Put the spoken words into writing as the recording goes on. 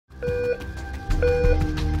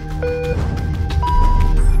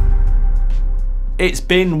It's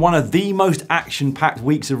been one of the most action-packed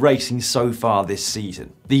weeks of racing so far this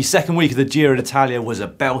season. The second week of the Giro d'Italia was a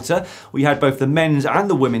belter. We had both the men's and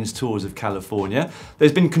the women's tours of California.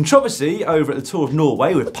 There's been controversy over at the Tour of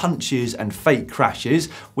Norway with punches and fake crashes.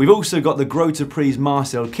 We've also got the Grote prijs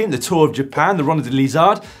Marcel Kint, the Tour of Japan, the Ronde de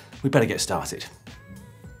Lizard. We better get started.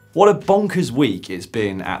 What a bonkers week it's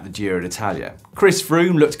been at the Giro d'Italia. Chris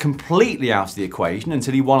Froome looked completely out of the equation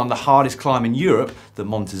until he won on the hardest climb in Europe, the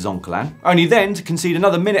Monte Zoncolan, only then to concede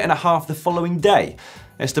another minute and a half the following day.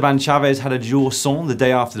 Estevan Chaves had a jours the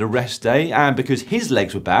day after the rest day, and because his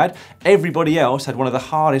legs were bad, everybody else had one of the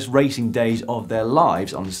hardest racing days of their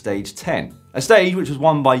lives on stage 10. A stage which was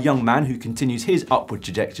won by a young man who continues his upward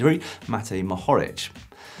trajectory, Matej Mohoric.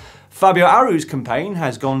 Fabio Aru's campaign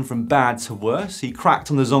has gone from bad to worse. He cracked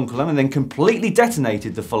on the Zoncolan and then completely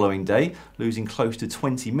detonated the following day, losing close to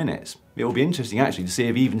 20 minutes. It will be interesting actually to see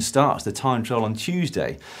if he even starts the time trial on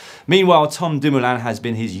Tuesday. Meanwhile, Tom Dumoulin has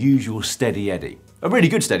been his usual steady Eddie. A really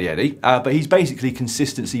good steady Eddie, but he's basically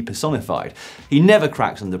consistency personified. He never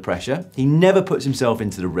cracks under pressure, he never puts himself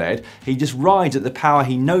into the red, he just rides at the power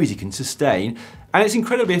he knows he can sustain, and it's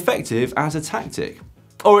incredibly effective as a tactic.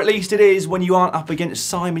 Or at least it is when you aren't up against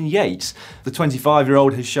Simon Yates. The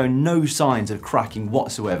 25-year-old has shown no signs of cracking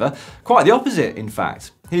whatsoever. Quite the opposite, in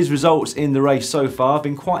fact. His results in the race so far have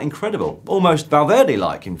been quite incredible, almost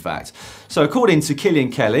Valverde-like in fact. So according to Killian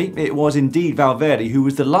Kelly, it was indeed Valverde who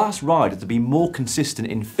was the last rider to be more consistent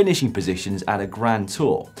in finishing positions at a Grand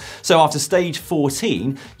Tour. So after stage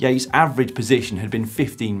 14, Yates' average position had been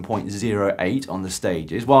 15.08 on the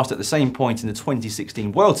stages, whilst at the same point in the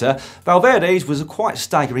 2016 Vuelta, Valverde's was a quite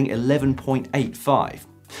staggering 11.85.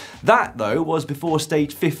 That, though, was before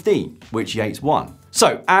stage 15, which Yates won.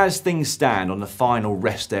 So, as things stand on the final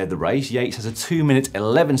rest day of the race, Yates has a 2-minute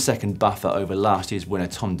 11-second buffer over last year's winner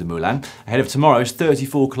Tom Dumoulin, ahead of tomorrow's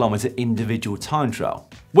 34-kilometre individual time trial.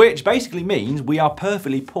 Which basically means we are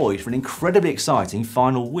perfectly poised for an incredibly exciting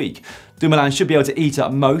final week. Dumoulin should be able to eat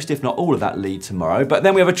up most, if not all, of that lead tomorrow, but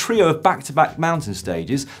then we have a trio of back-to-back mountain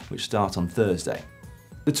stages, which start on Thursday.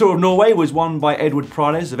 The Tour of Norway was won by Edward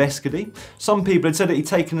Prades of Eskedy. Some people had said that he'd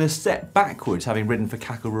taken a step backwards, having ridden for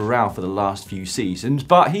Caco Rural for the last few seasons,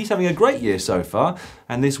 but he's having a great year so far,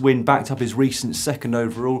 and this win backed up his recent second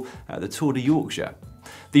overall at the Tour de Yorkshire.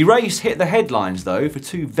 The race hit the headlines though for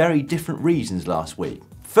two very different reasons last week.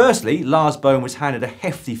 Firstly, Lars Boom was handed a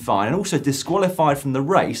hefty fine and also disqualified from the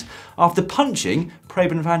race after punching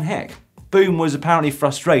Preben van Hecke. Boom was apparently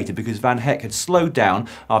frustrated because Van Hecke had slowed down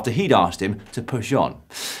after he'd asked him to push on.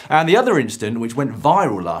 And the other incident which went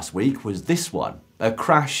viral last week was this one. A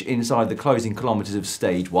crash inside the closing kilometres of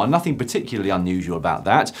stage 1, nothing particularly unusual about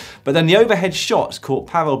that, but then the overhead shots caught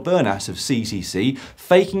Pavel Bernas of CCC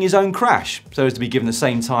faking his own crash so as to be given the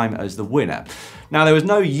same time as the winner. Now there was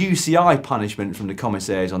no UCI punishment from the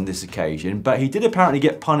commissaires on this occasion, but he did apparently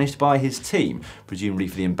get punished by his team, presumably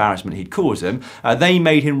for the embarrassment he'd caused them. They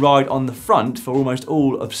made him ride on the front for almost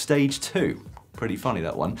all of stage 2. Pretty funny,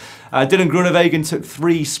 that one. Dylan Groenewegen took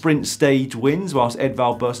 3 sprint stage wins, whilst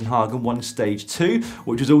Edvald Boasson won stage 2,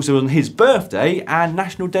 which was also on his birthday and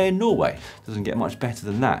National Day in Norway. Doesn't get much better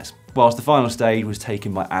than that. Whilst the final stage was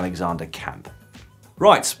taken by Alexander Kamp.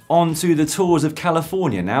 Right, on to the Tours of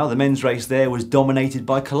California now. The men's race there was dominated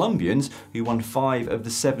by Colombians who won 5 of the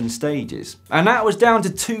 7 stages. And that was down to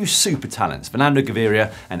 2 super talents, Fernando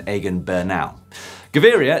Gaviria and Egan Bernal.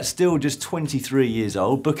 Gaviria, still just 23 years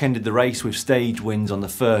old, bookended the race with stage wins on the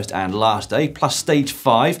first and last day, plus stage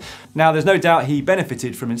 5. Now there's no doubt he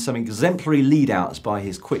benefited from some exemplary lead-outs by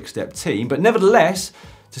his quick-step team, but nevertheless,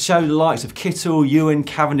 to show the likes of Kittel, Ewan,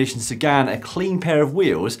 Cavendish and Sagan a clean pair of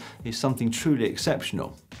wheels is something truly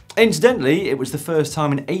exceptional. Incidentally, it was the first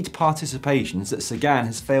time in 8 participations that Sagan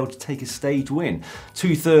has failed to take a stage win,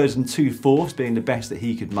 2/3 and 2/4 being the best that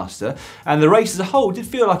he could muster, and the race as a whole did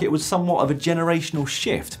feel like it was somewhat of a generational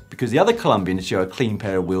shift, because the other Colombian to show a clean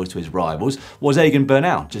pair of wheels to his rivals was Egan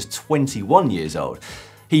Bernal, just 21 years old.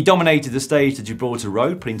 He dominated the stage to Gibraltar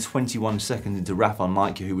Road, putting 21 seconds into Rafael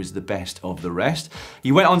Majka, who was the best of the rest.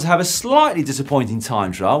 He went on to have a slightly disappointing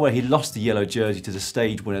time trial, where he lost the yellow jersey to the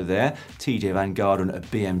stage winner there, TJ Van Garderen at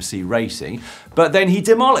BMC Racing. But then he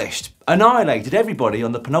demolished, annihilated everybody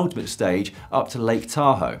on the penultimate stage up to Lake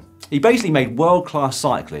Tahoe. He basically made world-class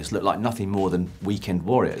cyclists look like nothing more than weekend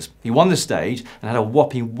warriors. He won the stage and had a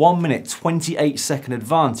whopping 1-minute 28-second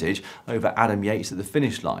advantage over Adam Yates at the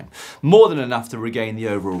finish line. More than enough to regain the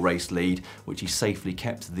overall race lead, which he safely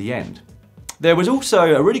kept to the end. There was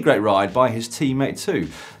also a really great ride by his teammate too.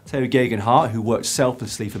 Theo Gegenhardt, who worked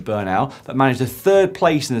selflessly for Bernal, but managed a 3rd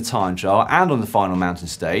place in the time trial and on the final mountain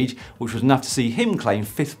stage, which was enough to see him claim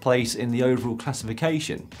 5th place in the overall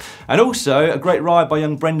classification. And also a great ride by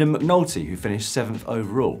young Brendan McNulty, who finished 7th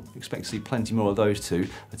overall. Expect to see plenty more of those two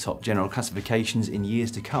atop general classifications in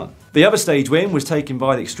years to come. The other stage win was taken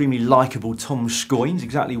by the extremely likeable Tom Schoynes,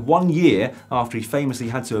 exactly 1 year after he famously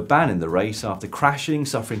had to abandon the race after crashing,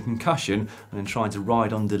 suffering concussion, and then trying to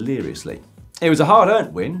ride on deliriously. It was a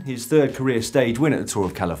hard-earned win, his 3rd career stage win at the Tour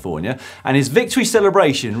of California, and his victory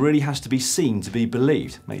celebration really has to be seen to be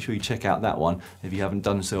believed. Make sure you check out that one if you haven't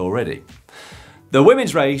done so already. The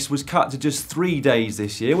women's race was cut to just 3 days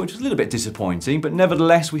this year, which was a little bit disappointing, but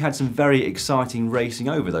nevertheless we had some very exciting racing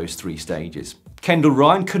over those 3 stages. Kendall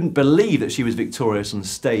Ryan couldn't believe that she was victorious on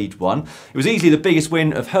stage 1. It was easily the biggest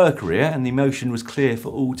win of her career, and the emotion was clear for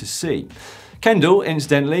all to see. Kendall,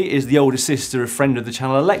 incidentally, is the older sister of friend of the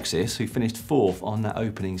channel Alexis, who finished 4th on that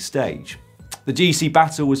opening stage. The GC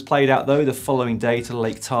battle was played out though the following day to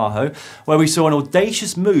Lake Tahoe, where we saw an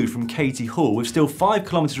audacious move from Katie Hall with still 5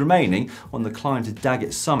 kilometres remaining on the climb to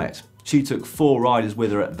Daggett Summit. She took 4 riders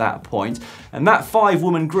with her at that point, and that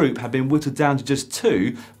 5-woman group had been whittled down to just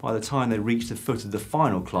 2 by the time they reached the foot of the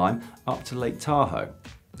final climb up to Lake Tahoe.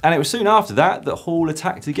 And it was soon after that that Hall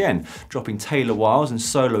attacked again, dropping Taylor Wiles and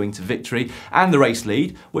soloing to victory and the race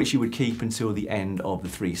lead, which she would keep until the end of the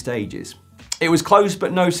 3 stages. It was close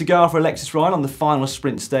but no cigar for Alexis Ryan on the final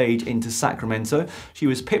sprint stage into Sacramento. She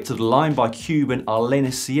was pipped to the line by Cuban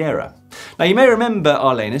Arlenis Sierra. Now you may remember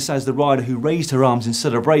Arlenis as the rider who raised her arms in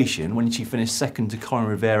celebration when she finished 2nd to Corin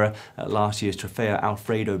Rivera at last year's Trofeo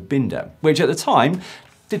Alfredo Binda, which at the time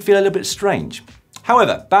did feel a little bit strange.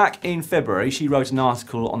 However, back in February, she wrote an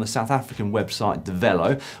article on the South African website De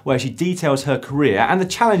Velo, where she details her career and the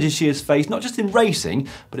challenges she has faced, not just in racing,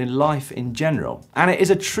 but in life in general. And it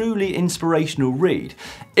is a truly inspirational read.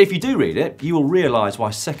 If you do read it, you will realise why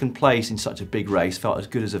 2nd place in such a big race felt as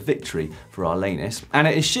good as a victory for Arlenis. And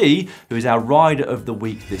it is she who is our Rider of the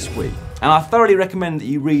Week this week. And I thoroughly recommend that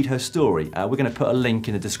you read her story. We're going to put a link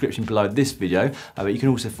in the description below this video, but you can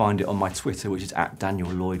also find it on my Twitter, which is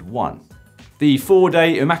 @DanielLloyd1. The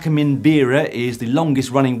 4-day Umakamimbira is the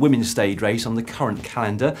longest running women's stage race on the current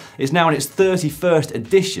calendar. It's now in its 31st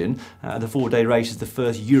edition. The 4-day race is the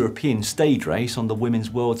first European stage race on the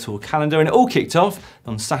Women's World Tour calendar, and it all kicked off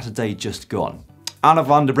on Saturday just gone. Anna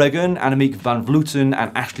van der Breggen, Annemiek van Vleuten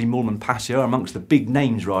and Ashley Moolman-Pasio are amongst the big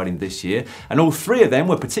names riding this year, and all 3 of them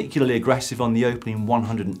were particularly aggressive on the opening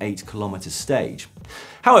 108-kilometre stage.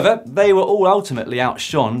 However, they were all ultimately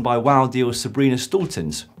outshone by Waaldeel's Sabrina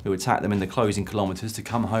Stoltens, who attacked them in the closing kilometres to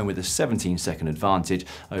come home with a 17-second advantage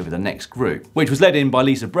over the next group, which was led in by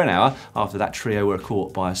Lisa Brennauer after that trio were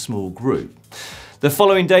caught by a small group. The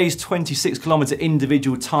following day's 26-kilometre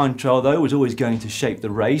individual time trial though was always going to shape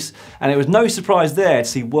the race, and it was no surprise there to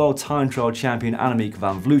see world time trial champion Annemiek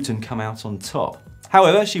van Vleuten come out on top.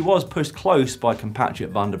 However, she was pushed close by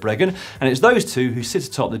compatriot van der Breggen, and it's those two who sit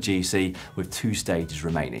atop the GC with 2 stages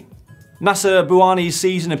remaining. Nasser Bouhanni's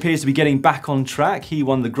season appears to be getting back on track. He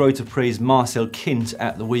won the Grote Prijs Marcel Kint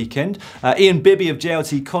at the weekend. Ian Bibby of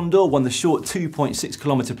JLT Condor won the short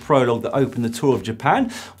 2.6-kilometre prologue that opened the Tour of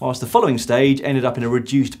Japan, whilst the following stage ended up in a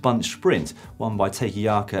reduced bunch sprint, won by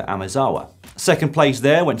Takayuki Amazawa. 2nd place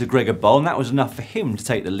there went to Gregor Boll, and that was enough for him to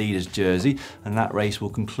take the leader's jersey, and that race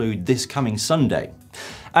will conclude this coming Sunday.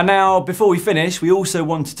 And now, before we finish, we also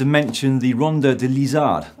wanted to mention the Ronde de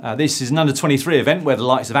l'Isard. This is an under-23 event where the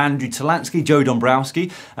likes of Andrew Talansky, Joe Dombrowski,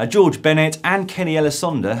 George Bennett and Kenny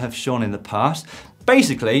Elissonde have shone in the past.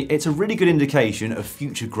 Basically, it's a really good indication of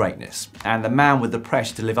future greatness, and the man with the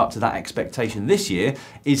pressure to live up to that expectation this year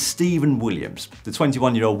is Stephen Williams. The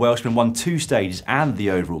 21-year-old Welshman won 2 stages and the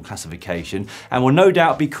overall classification, and will no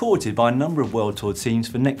doubt be courted by a number of World Tour teams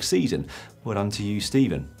for next season. Well done to you,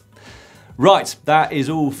 Stephen. Right, that is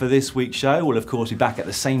all for this week's show. We'll of course be back at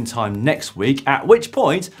the same time next week, at which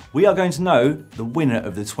point we are going to know the winner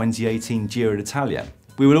of the 2018 Giro d'Italia.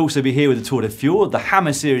 We will also be here with the Tour de Fjord, the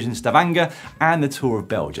Hammer Series in Stavanger and the Tour of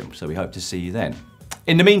Belgium, so we hope to see you then.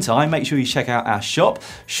 In the meantime, make sure you check out our shop,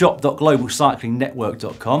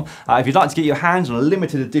 shop.globalcyclingnetwork.com, if you'd like to get your hands on a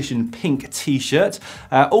limited edition pink t-shirt.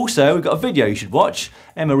 Also, we've got a video you should watch.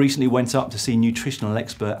 Emma recently went up to see nutritional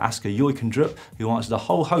expert Asker Joikendrup, who answered a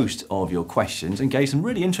whole host of your questions and gave some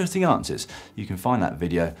really interesting answers. You can find that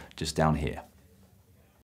video just down here.